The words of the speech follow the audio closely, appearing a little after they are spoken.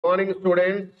Morning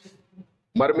students,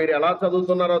 మరి మీరు ఎలా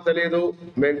చదువుతున్నారో తెలియదు.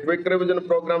 మేము క్విక్ రివిజన్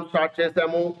ప్రోగ్రామ్ స్టార్ట్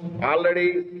చేసాము. Already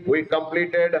we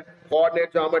completed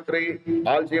coordinate geometry,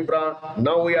 algebra.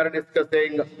 Now we are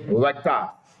discussing vector.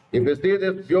 If you see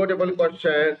this beautiful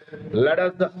question, let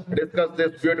us discuss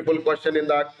this beautiful question in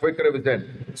the quick revision.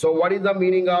 So what is the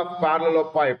meaning of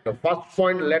parallelepiped? First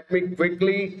point, let me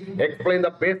quickly explain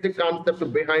the basic concept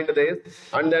behind this,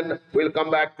 and then we'll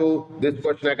come back to this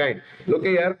question again. Look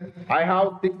here, I have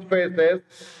 6 faces.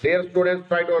 Dear students,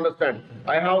 try to understand.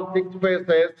 I have 6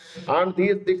 faces, and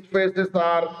these 6 faces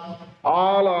are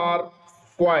all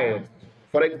squares.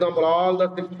 For example, all the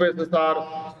 6 faces are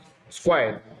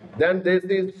squares. Then this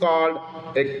is called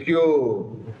a cube.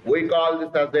 We call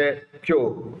this as a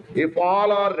cube. If all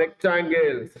are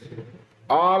rectangles,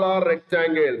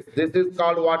 this is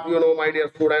called what you know, my dear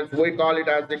students. We call it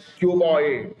as a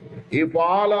cuboid. If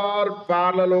all are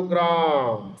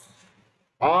parallelograms,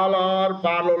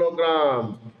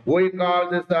 we call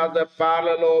this as a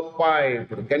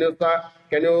parallelepiped.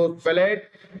 Can you spell it?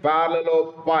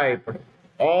 Parallelepiped.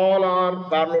 All are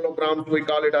parallelograms, we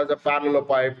call it as a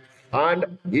parallelepiped. And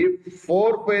if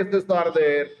 4 faces are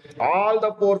there, all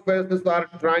the 4 faces are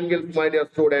triangles, my dear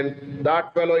students. That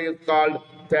fellow is called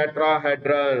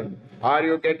tetrahedron. Are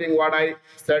you getting what I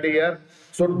said here?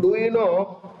 So do you know,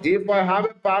 if I have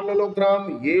a parallelogram,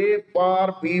 A bar,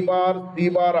 B bar, C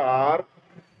bar are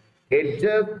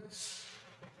edges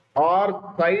or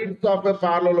sides of a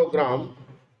parallelogram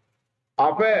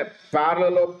of a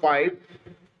parallelepiped,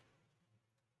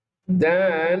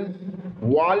 then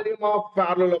volume of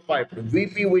parallelepiped,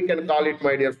 VP we can call it,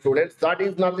 my dear students. That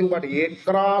is nothing but A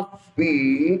cross B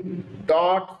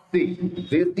dot C.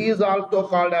 This is also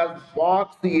called as box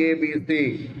ABC.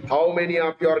 How many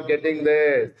of you are getting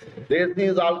this? This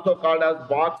is also called as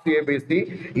box ABC.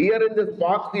 Here in this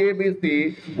box ABC,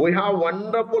 we have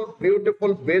wonderful,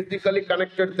 beautiful, basically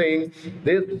connected things.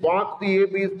 This box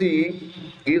ABC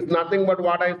is nothing but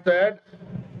what I said.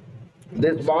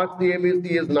 This box ABC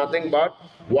is nothing but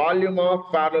volume of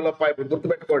parallelepiped.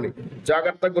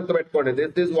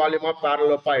 This is volume of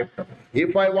parallelepiped.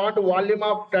 If I want volume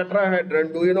of tetrahedron,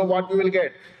 do you know what you will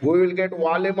get? We will get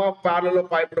volume of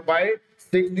parallelepiped by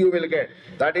 6 you will get.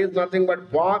 That is nothing but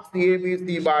box ABC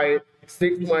by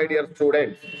 6, my dear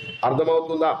students.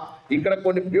 అర్థమవుతుందా? ఇక్కడ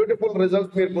కొన్ని beautiful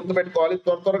results మీరు గుర్తుపెట్టుకోవాలి.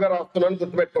 త్వరగా రాస్తున్నాను,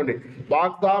 గుర్తుపెట్టుకోండి.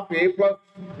 Box of A plus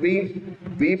B,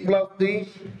 B plus C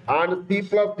and C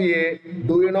plus A.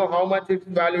 Do you know how much its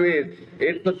value is?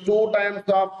 It's 2 times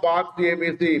of box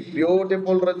ABC.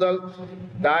 Beautiful result.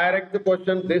 Direct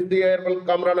question this year will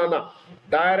come, Rana.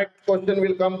 Direct question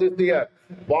will come this year.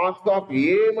 Box of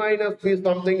A minus B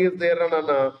something is there,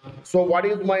 Rana. So what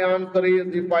is my answer is,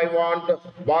 if I want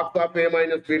box of A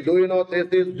minus B, do you know this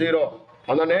is 0?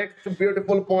 And the next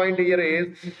beautiful point here is,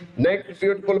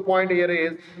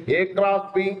 A cross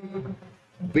B,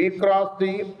 B cross C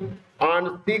and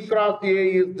C cross A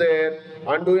is there.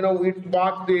 And do you know which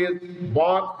box is?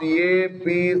 Box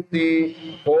ABC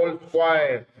whole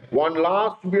square. One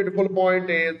last beautiful point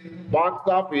is box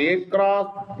of A cross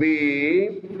B,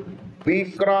 B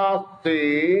cross C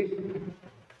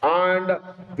and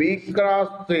B cross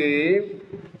C,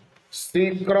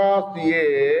 C cross A.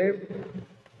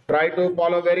 Try to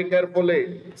follow very carefully.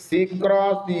 C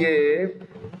cross A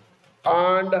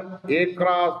and A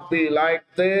cross B, like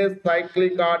this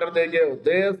cyclic order they give.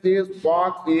 This is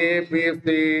box ABC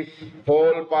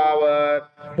whole power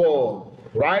 4,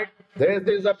 right? This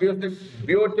is a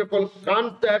beautiful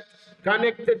concept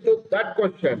connected to that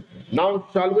question. Now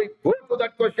shall we go to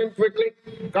that question quickly?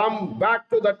 Come back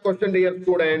to that question, dear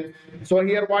students. So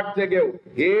here what they give?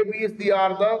 A, B, C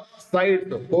are the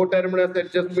sides. Coterminous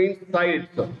edges means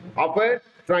sides of a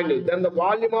triangle. Then the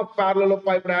volume of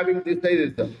parallelepiped having this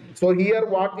size. So here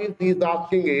what he is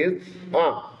asking is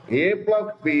A plus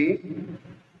B,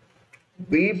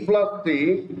 B plus C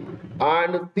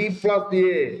and C plus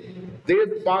A. This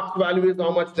box value is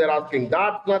how much they are asking.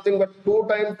 That's nothing but 2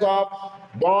 times of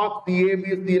box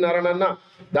ABC, Naranana.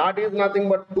 That is nothing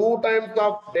but 2 times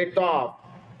of data.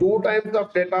 2 times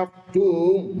of data,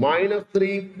 2 minus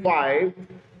 3, 5,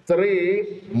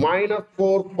 3 minus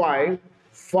 4, 5,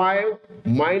 5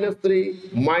 minus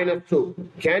 3 minus 2.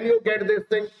 Can you get this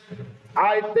thing?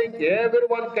 I think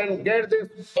everyone can get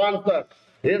this answer.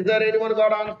 Is there anyone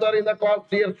got answer in the class,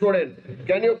 dear student?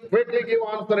 Can you quickly give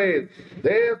answer is?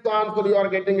 This answer you are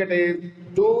getting it is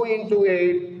 2 into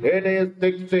 8, it is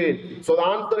 16. So the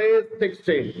answer is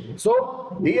 16. So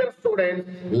dear students,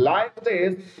 like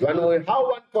this, when we have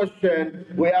one question,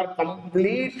 we are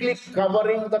completely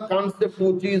covering the concept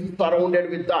which is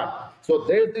surrounded with that. So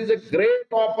this is a great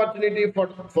opportunity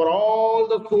for all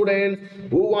the students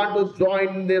who want to join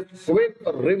this quick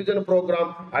revision program.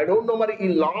 I don't know మరి ఈ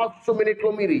last minute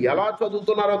లో మీరు ఎలా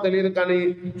చదువుతున్నారో తెలియదు కానీ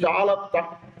చాలా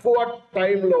తక్కువ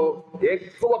టైంలో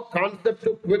ఎక్కువ కాన్సెప్ట్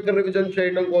క్విక్ రివిజన్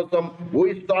చేయడం కోసం we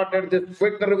started this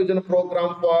quick revision program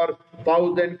for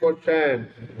 1000 questions.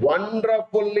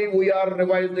 Wonderfully we are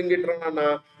revising it, Rana.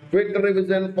 Quick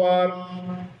revision for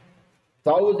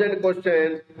 1000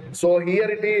 questions. So here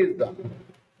it is.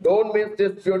 Don't miss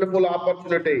this beautiful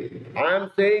opportunity. I am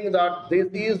saying that this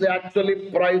is actually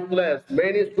priceless.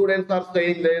 Many students are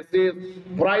saying this is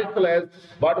priceless,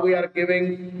 but we are giving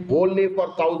only for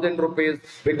 1000 rupees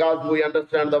because we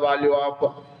understand the value of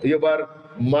your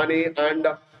money.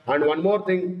 And one more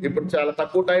thing, ఇప్పుడు చాలా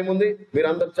తక్కువ time ఉంది,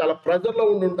 మీరందరూ చాలా pressure లో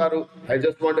ఉండుంటారు. I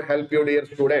just want to help you, dear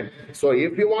student. So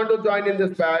if you want to join in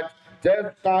this batch, just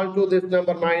call to this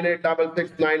number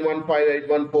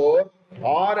 9866915814,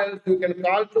 or else you can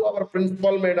call to our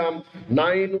principal madam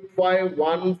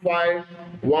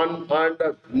 95151 and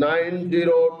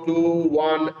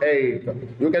 90218.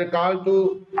 You can call to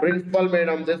principal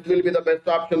madam. This will be the best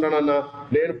option, Ranana.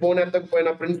 Nenu phone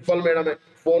ettakoyina principal madam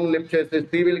phone lift chesi,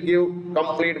 she will give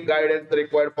complete guidance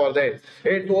required for this.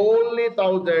 It's only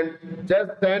 1000.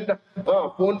 Just send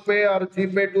phone pay or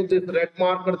GPay to this red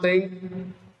marker thing,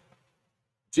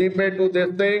 GPay to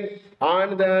this thing, and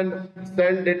then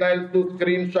send details to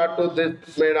screenshot to this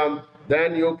madam. Then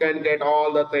you can get all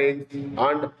the things.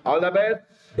 And all the best.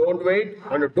 Don't wait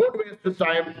and don't waste the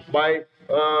time by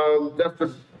just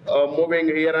moving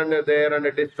here and there and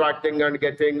distracting and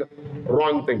getting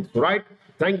wrong things. Right?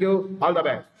 Thank you. All the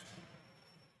best.